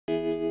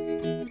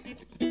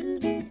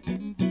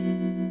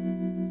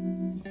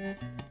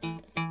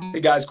Hey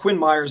guys, Quinn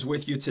Myers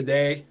with you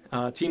today,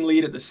 team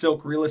lead at the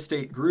Silk Real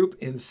Estate Group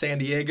in San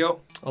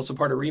Diego, also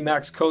part of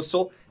Remax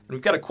Coastal. And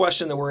we've got a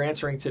question that we're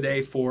answering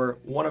today for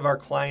one of our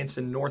clients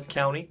in North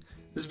County.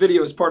 This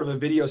video is part of a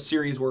video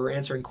series where we're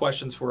answering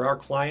questions for our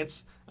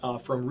clients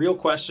from real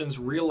questions,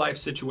 real life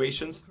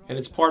situations, and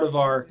it's part of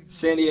our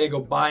San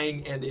Diego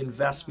buying and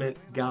investment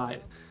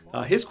guide.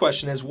 His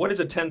question is, what is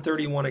a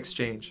 1031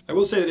 exchange? I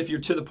will say that if you're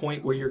to the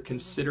point where you're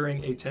considering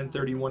a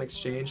 1031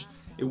 exchange,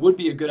 it would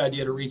be a good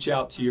idea to reach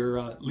out to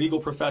your legal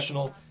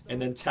professional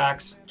and then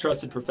tax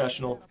trusted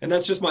professional. And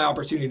that's just my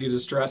opportunity to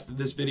stress that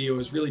this video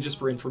is really just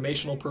for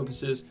informational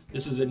purposes.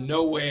 This is in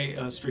no way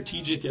a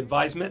strategic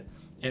advisement,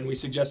 and we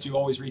suggest you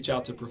always reach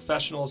out to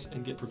professionals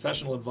and get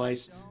professional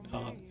advice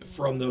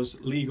from those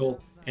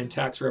legal and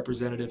tax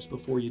representatives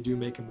before you do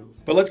make a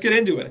move. But let's get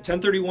into it. A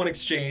 1031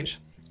 exchange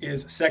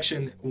is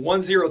section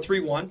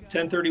 1031,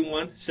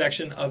 1031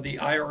 section of the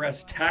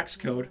IRS tax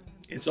code.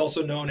 It's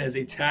also known as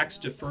a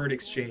tax-deferred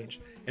exchange.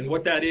 And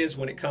what that is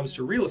when it comes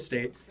to real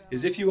estate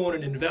is if you own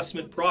an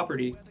investment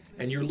property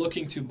and you're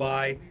looking to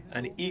buy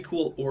an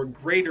equal or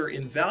greater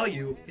in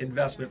value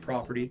investment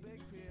property,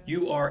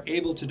 you are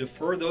able to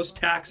defer those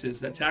taxes,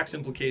 that tax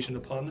implication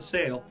upon the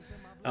sale,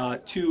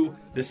 to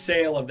the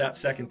sale of that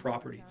second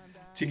property.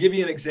 To give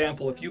you an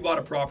example, if you bought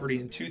a property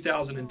in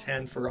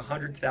 2010 for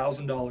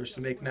 $100,000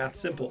 to make math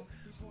simple,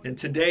 and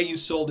today you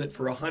sold it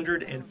for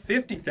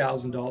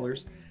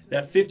 $150,000,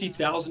 that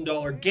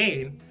 $50,000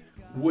 gain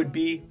would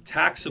be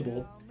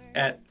taxable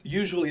at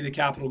usually the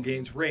capital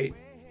gains rate,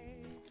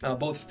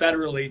 both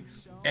federally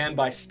and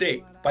by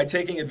state. By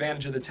taking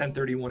advantage of the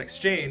 1031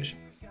 exchange,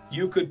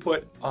 you could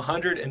put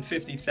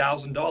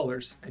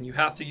 $150,000 and you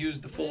have to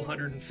use the full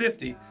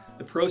 $150,000,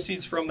 the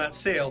proceeds from that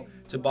sale,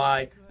 to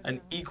buy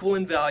an equal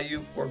in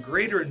value or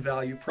greater in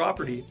value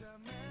property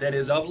that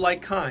is of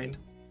like kind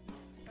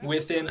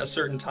within a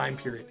certain time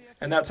period.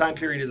 And that time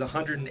period is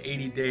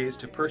 180 days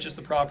to purchase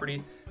the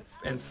property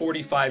and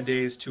 45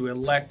 days to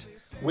elect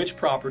which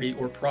property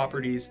or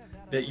properties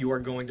that you are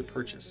going to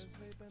purchase.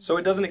 So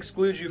it doesn't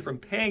exclude you from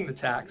paying the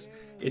tax,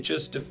 it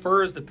just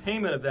defers the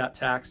payment of that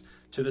tax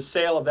to the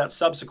sale of that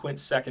subsequent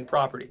second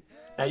property.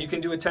 Now you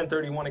can do a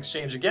 1031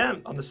 exchange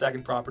again on the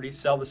second property,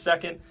 sell the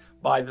second,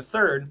 buy the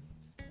third,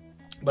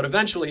 but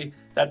eventually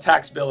that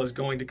tax bill is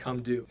going to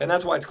come due. And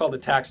that's why it's called a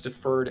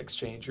tax-deferred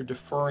exchange. You're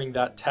deferring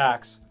that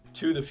tax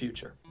to the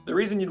future. The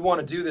reason you'd want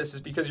to do this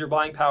is because your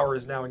buying power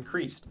is now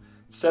increased.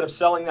 Instead of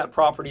selling that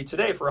property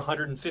today for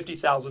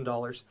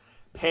 $150,000,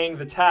 paying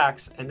the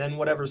tax, and then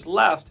whatever's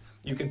left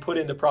you can put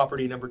into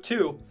property number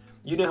two,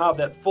 you now have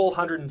that full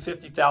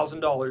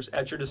 $150,000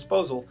 at your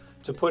disposal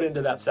to put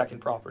into that second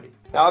property.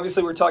 Now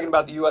obviously we're talking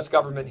about the US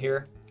government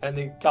here and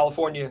the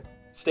California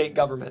state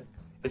government.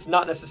 It's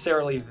not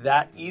necessarily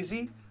that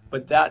easy,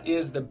 but that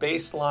is the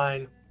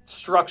baseline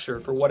structure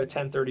for what a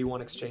 1031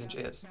 exchange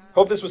is.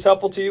 Hope this was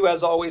helpful to you.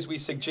 As always, we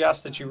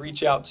suggest that you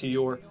reach out to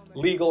your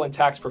legal and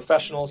tax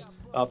professionals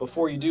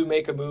before you do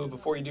make a move,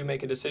 before you do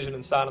make a decision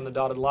and sign on the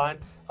dotted line.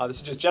 This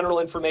is just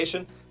general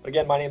information.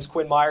 Again, my name is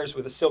Quinn Myers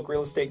with the Silk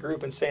Real Estate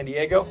Group in San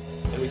Diego,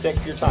 and we thank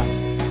you for your time.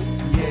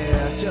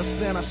 Yeah, just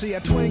then I see a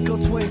twinkle,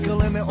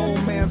 twinkle in the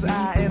old man's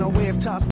eye, and a wave toss